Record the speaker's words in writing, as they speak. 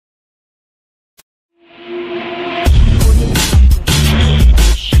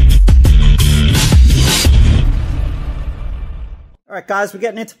Alright guys, we're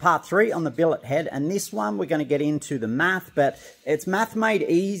getting into part 3 on the billet head, and this one we're going to get into the math, but it's math made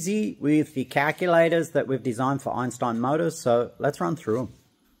easy with the calculators that we've designed for Einstein Motors, so let's run through them.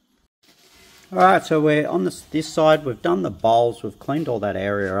 Alright, so we're on this side, we've done the bowls, we've cleaned all that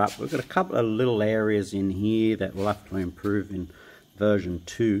area up. We've got a couple of little areas in here that we'll have to improve in version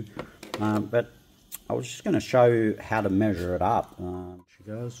 2, but I was just going to show you how to measure it up. She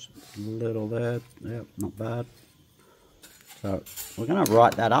goes a little there, yep, not bad. So we're going to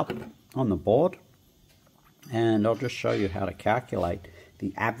write that up on the board, and I'll just show you how to calculate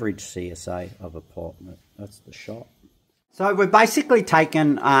the average CSA of a port. That's the shot. So we've basically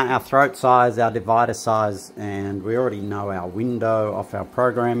taken our throat size, our divider size, and we already know our window off our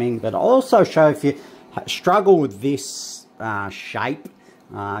programming. But I'll also show if you struggle with this shape,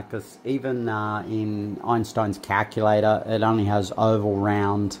 because even in Einstein's calculator, it only has oval,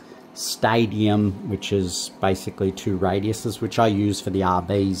 round, stadium, which is basically 2 radiuses, which I use for the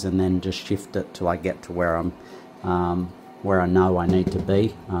RBs, and then just shift it till I get to where where I know I need to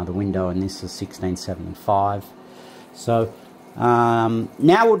be. The window in this is 1675. So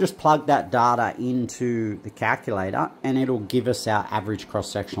now we'll just plug that data into the calculator, and it'll give us our average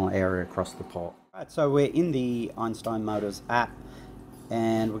cross-sectional area across the port. Right, so we're in the Einstein Motors app,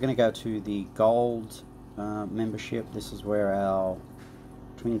 and we're going to go to the gold membership. This is where our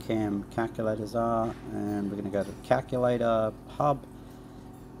twin cam calculators are, and we're going to go to the calculator hub,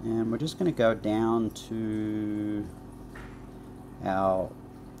 and we're just going to go down to our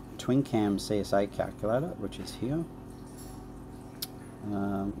twin cam CSA calculator, which is here.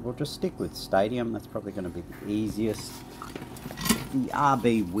 We'll just stick with stadium, that's probably going to be the easiest. The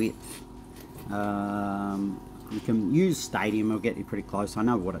RB width, you can use stadium, it'll get you pretty close. I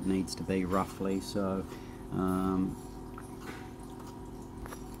know what it needs to be roughly, so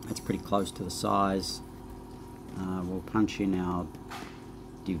it's pretty close to the size. We'll punch in our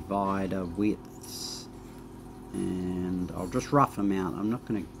divider widths, and I'll just rough them out. I'm not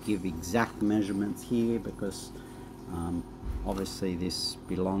going to give exact measurements here because obviously this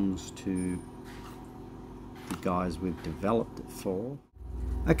belongs to the guys we've developed it for.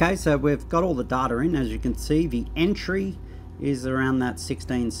 Okay, so we've got all the data in. As you can see, the entry is around that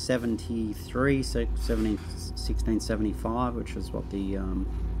 1673, so 1675, which is what the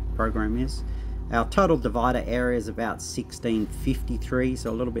program is. Our total divider area is about 1653, so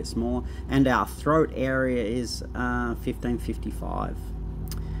a little bit smaller, and our throat area is 1555,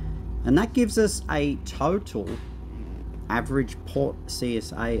 and that gives us a total average port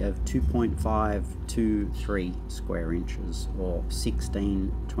CSA of 2.523 square inches, or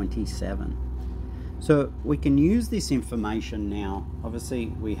 1627. So we can use this information now. Obviously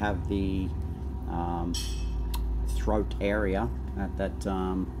we have the throat area at that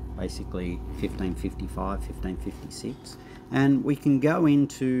basically 1555, 1556, and we can go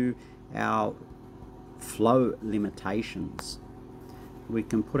into our flow limitations. We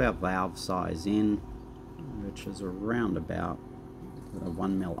can put our valve size in, which is around about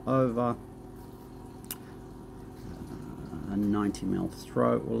 1 mil over, a 90 mil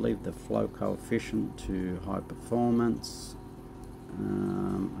throat. We'll leave the flow coefficient to high performance.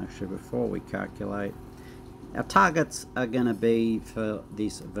 Actually, before we calculate, our targets are going to be for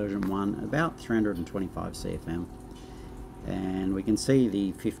this version 1 about 325 CFM, and we can see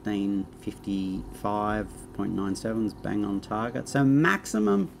the 1555.97 is bang on target. So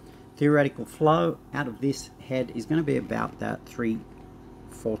maximum theoretical flow out of this head is going to be about that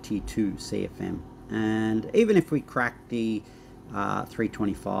 342 CFM, and even if we crack the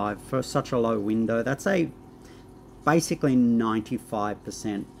 325 for such a low window, that's a basically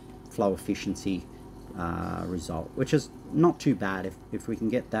 95% flow efficiency result, which is not too bad. If we can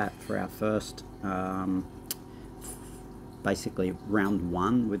get that for our first basically round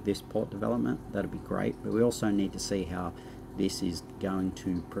 1 with this port development, that'd be great. But we also need to see how this is going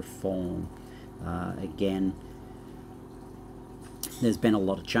to perform. Again, there's been a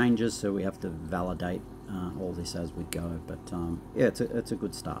lot of changes, so we have to validate all this as we go, but yeah, it's a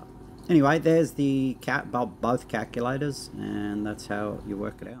good start. Anyway, there's the both calculators, and that's how you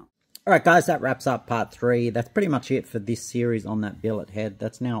work it out. Alright guys, that wraps up part 3. That's pretty much it for this series on that billet head.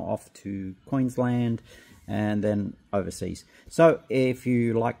 That's now off to Queensland and then overseas. So if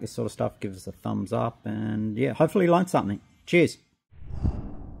you like this sort of stuff, give us a thumbs up, and yeah, hopefully you learned something. Cheers.